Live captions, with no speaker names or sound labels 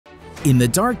In the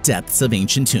dark depths of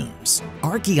ancient tombs,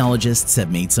 archaeologists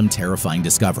have made some terrifying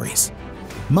discoveries.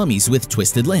 Mummies with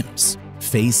twisted limbs,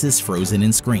 faces frozen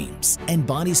in screams, and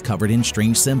bodies covered in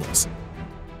strange symbols.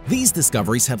 These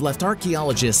discoveries have left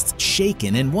archaeologists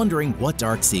shaken and wondering what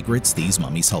dark secrets these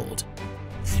mummies hold.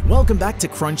 Welcome back to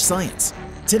Crunch Science.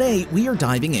 Today, we are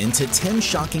diving into 10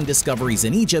 shocking discoveries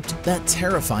in Egypt that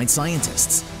terrified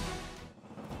scientists.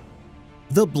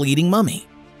 The Bleeding Mummy.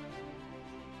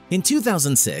 In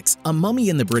 2006, a mummy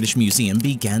in the British Museum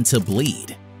began to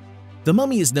bleed. The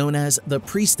mummy is known as the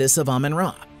Priestess of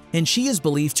Amun-Ra, and she is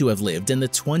believed to have lived in the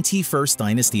 21st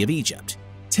dynasty of Egypt,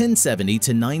 1070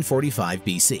 to 945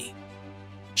 BC.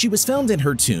 She was found in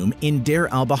her tomb in Deir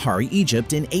al-Bahari,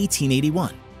 Egypt in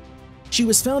 1881. She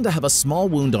was found to have a small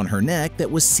wound on her neck that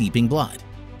was seeping blood.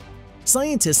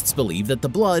 Scientists believe that the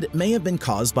blood may have been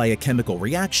caused by a chemical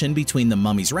reaction between the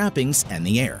mummy's wrappings and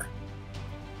the air.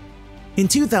 In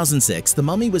 2006, the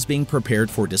mummy was being prepared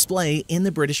for display in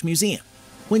the British Museum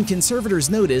when conservators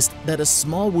noticed that a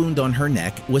small wound on her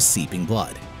neck was seeping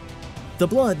blood. The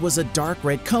blood was a dark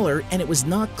red color and it was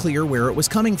not clear where it was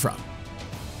coming from.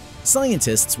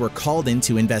 Scientists were called in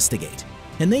to investigate,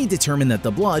 and they determined that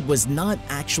the blood was not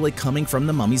actually coming from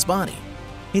the mummy's body.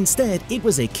 Instead, it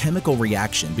was a chemical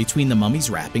reaction between the mummy's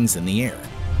wrappings and the air.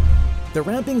 The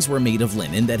wrappings were made of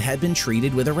linen that had been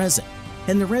treated with a resin,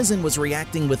 and the resin was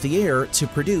reacting with the air to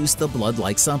produce the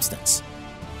blood-like substance.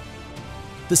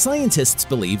 The scientists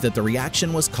believe that the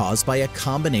reaction was caused by a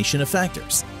combination of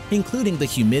factors, including the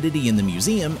humidity in the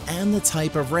museum and the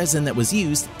type of resin that was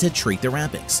used to treat the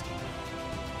wrappings.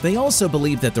 They also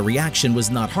believe that the reaction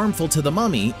was not harmful to the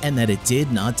mummy and that it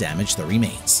did not damage the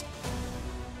remains.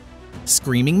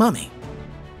 Screaming Mummy.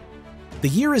 The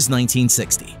year is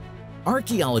 1960.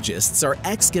 Archaeologists are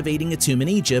excavating a tomb in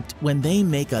Egypt when they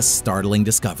make a startling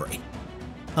discovery.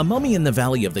 A mummy in the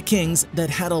Valley of the Kings that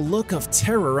had a look of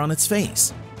terror on its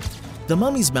face. The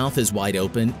mummy's mouth is wide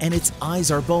open and its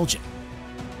eyes are bulging.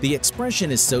 The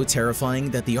expression is so terrifying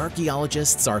that the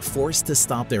archaeologists are forced to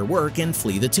stop their work and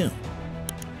flee the tomb.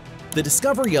 The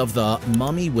discovery of the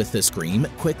mummy with the scream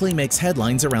quickly makes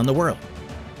headlines around the world.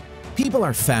 People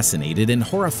are fascinated and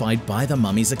horrified by the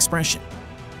mummy's expression.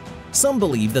 Some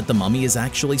believe that the mummy is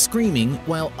actually screaming,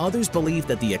 while others believe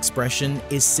that the expression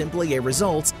is simply a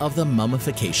result of the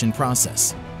mummification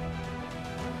process.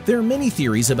 There are many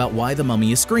theories about why the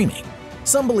mummy is screaming.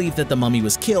 Some believe that the mummy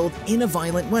was killed in a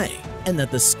violent way, and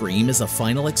that the scream is a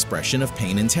final expression of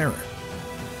pain and terror.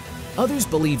 Others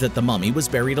believe that the mummy was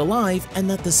buried alive and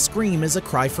that the scream is a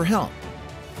cry for help.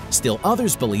 Still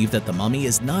others believe that the mummy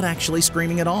is not actually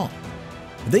screaming at all.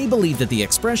 They believe that the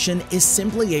expression is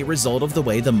simply a result of the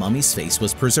way the mummy's face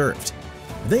was preserved.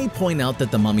 They point out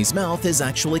that the mummy's mouth is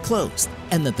actually closed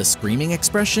and that the screaming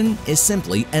expression is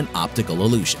simply an optical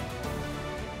illusion.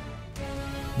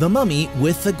 The Mummy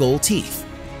with the Gold Teeth.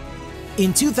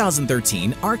 In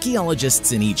 2013,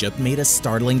 archaeologists in Egypt made a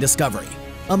startling discovery: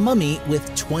 a mummy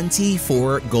with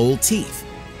 24 gold teeth.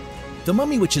 The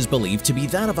mummy, which is believed to be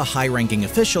that of a high-ranking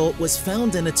official, was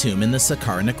found in a tomb in the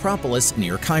Saqqara necropolis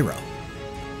near Cairo.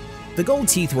 The gold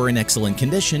teeth were in excellent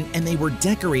condition and they were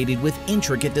decorated with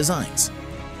intricate designs.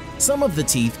 Some of the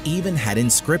teeth even had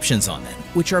inscriptions on them,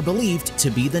 which are believed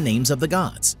to be the names of the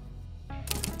gods.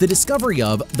 The discovery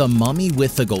of the mummy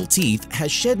with the gold teeth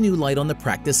has shed new light on the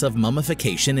practice of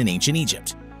mummification in ancient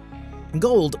Egypt.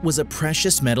 Gold was a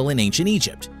precious metal in ancient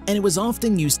Egypt, and it was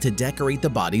often used to decorate the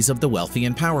bodies of the wealthy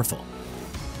and powerful.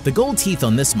 The gold teeth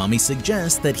on this mummy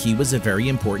suggest that he was a very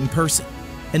important person,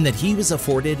 and that he was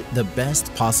afforded the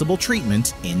best possible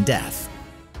treatment in death.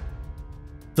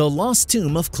 The Lost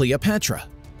Tomb of Cleopatra.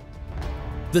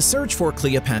 The search for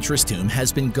Cleopatra's tomb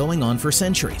has been going on for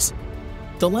centuries.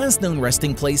 The last known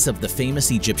resting place of the famous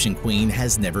Egyptian queen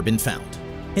has never been found,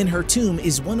 and her tomb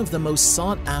is one of the most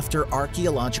sought-after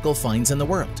archaeological finds in the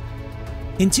world.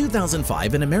 In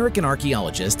 2005, an American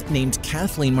archaeologist named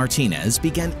Kathleen Martinez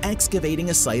began excavating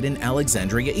a site in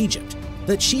Alexandria, Egypt,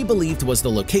 that she believed was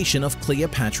the location of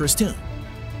Cleopatra's tomb.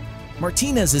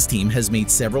 Martinez's team has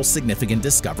made several significant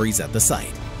discoveries at the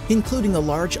site, including a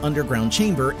large underground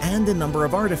chamber and a number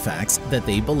of artifacts that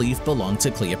they believe belong to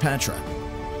Cleopatra.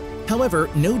 However,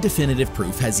 no definitive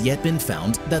proof has yet been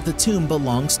found that the tomb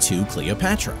belongs to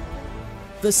Cleopatra.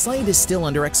 The site is still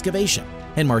under excavation,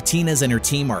 and Martinez and her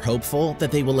team are hopeful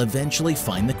that they will eventually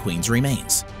find the queen's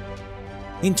remains.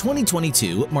 In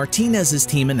 2022, Martinez's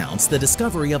team announced the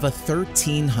discovery of a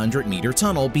 1,300-meter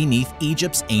tunnel beneath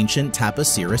Egypt's ancient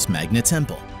Taposiris Magna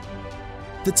Temple.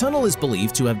 The tunnel is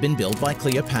believed to have been built by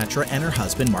Cleopatra and her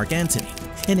husband Mark Antony,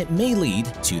 and it may lead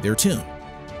to their tomb.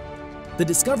 The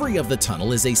discovery of the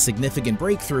tunnel is a significant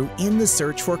breakthrough in the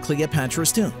search for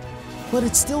Cleopatra's tomb. but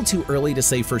it's still too early to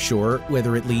say for sure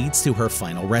whether it leads to her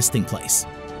final resting place.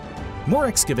 More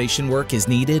excavation work is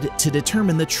needed to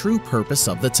determine the true purpose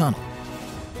of the tunnel.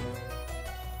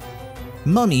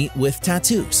 Mummy with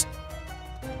tattoos.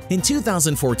 In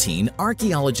 2014,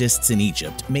 archaeologists in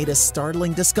Egypt made a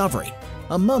startling discovery: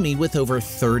 a mummy with over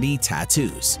 30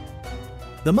 tattoos.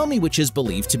 The mummy, which is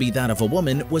believed to be that of a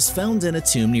woman, was found in a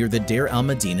tomb near the Deir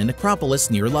al-Medina necropolis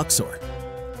near Luxor.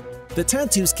 The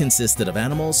tattoos consisted of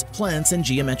animals, plants, and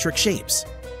geometric shapes.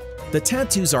 The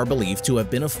tattoos are believed to have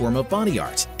been a form of body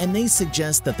art, and they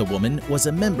suggest that the woman was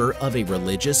a member of a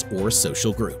religious or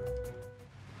social group.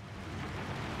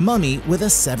 Mummy with a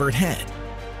severed head.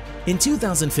 In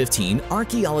 2015,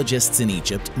 archaeologists in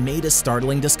Egypt made a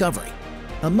startling discovery: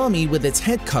 a mummy with its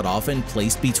head cut off and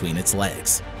placed between its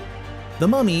legs. The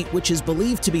mummy, which is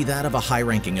believed to be that of a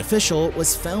high-ranking official,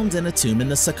 was found in a tomb in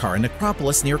the Saqqara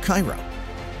necropolis near Cairo.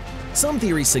 Some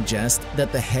theories suggest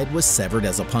that the head was severed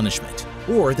as a punishment,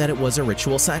 or that it was a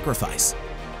ritual sacrifice.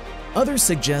 Others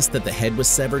suggest that the head was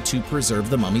severed to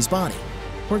preserve the mummy's body,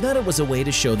 or that it was a way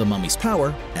to show the mummy's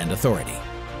power and authority.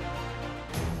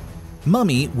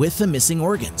 Mummy with the missing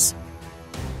organs.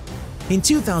 In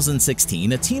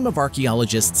 2016, a team of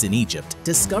archaeologists in Egypt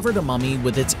discovered a mummy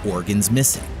with its organs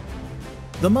missing.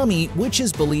 The mummy, which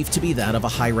is believed to be that of a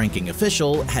high-ranking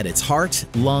official, had its heart,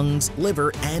 lungs,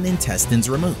 liver, and intestines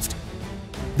removed.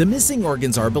 The missing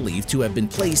organs are believed to have been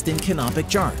placed in canopic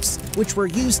jars, which were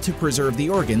used to preserve the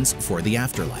organs for the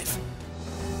afterlife.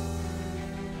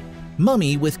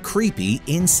 Mummy with creepy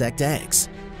insect eggs.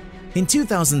 In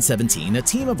 2017, a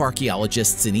team of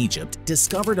archaeologists in Egypt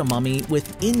discovered a mummy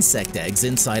with insect eggs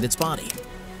inside its body.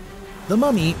 The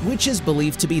mummy, which is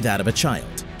believed to be that of a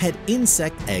child, had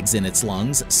insect eggs in its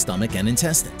lungs, stomach, and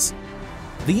intestines.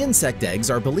 The insect eggs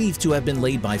are believed to have been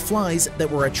laid by flies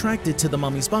that were attracted to the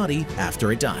mummy's body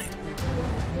after it died.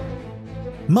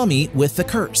 Mummy with the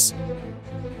curse.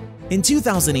 In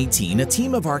 2018, a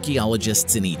team of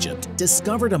archaeologists in Egypt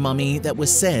discovered a mummy that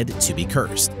was said to be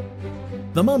cursed.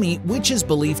 The mummy, which is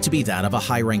believed to be that of a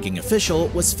high-ranking official,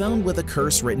 was found with a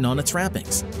curse written on its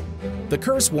wrappings. The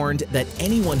curse warned that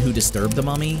anyone who disturbed the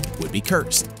mummy would be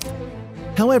cursed.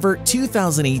 However,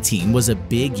 2018 was a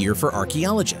big year for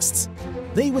archaeologists.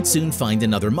 They would soon find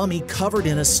another mummy covered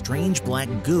in a strange black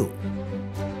goo.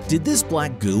 Did this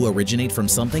black goo originate from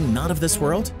something not of this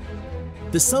world?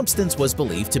 The substance was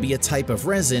believed to be a type of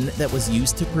resin that was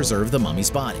used to preserve the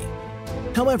mummy's body.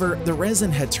 However, the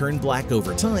resin had turned black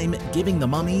over time, giving the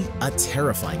mummy a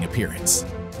terrifying appearance.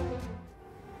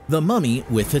 The mummy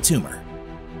with the tumor.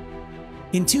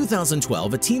 In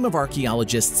 2012, a team of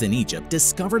archaeologists in Egypt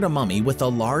discovered a mummy with a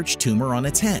large tumor on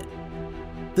its head.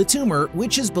 The tumor,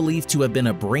 which is believed to have been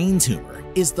a brain tumor,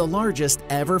 is the largest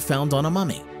ever found on a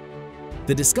mummy.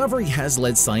 The discovery has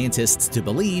led scientists to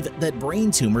believe that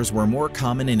brain tumors were more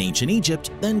common in ancient Egypt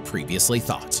than previously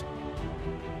thought.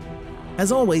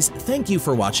 As always, thank you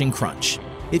for watching Crunch.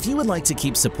 If you would like to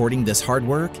keep supporting this hard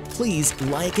work, please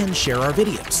like and share our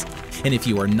videos. And if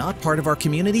you are not part of our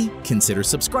community, consider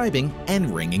subscribing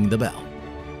and ringing the bell.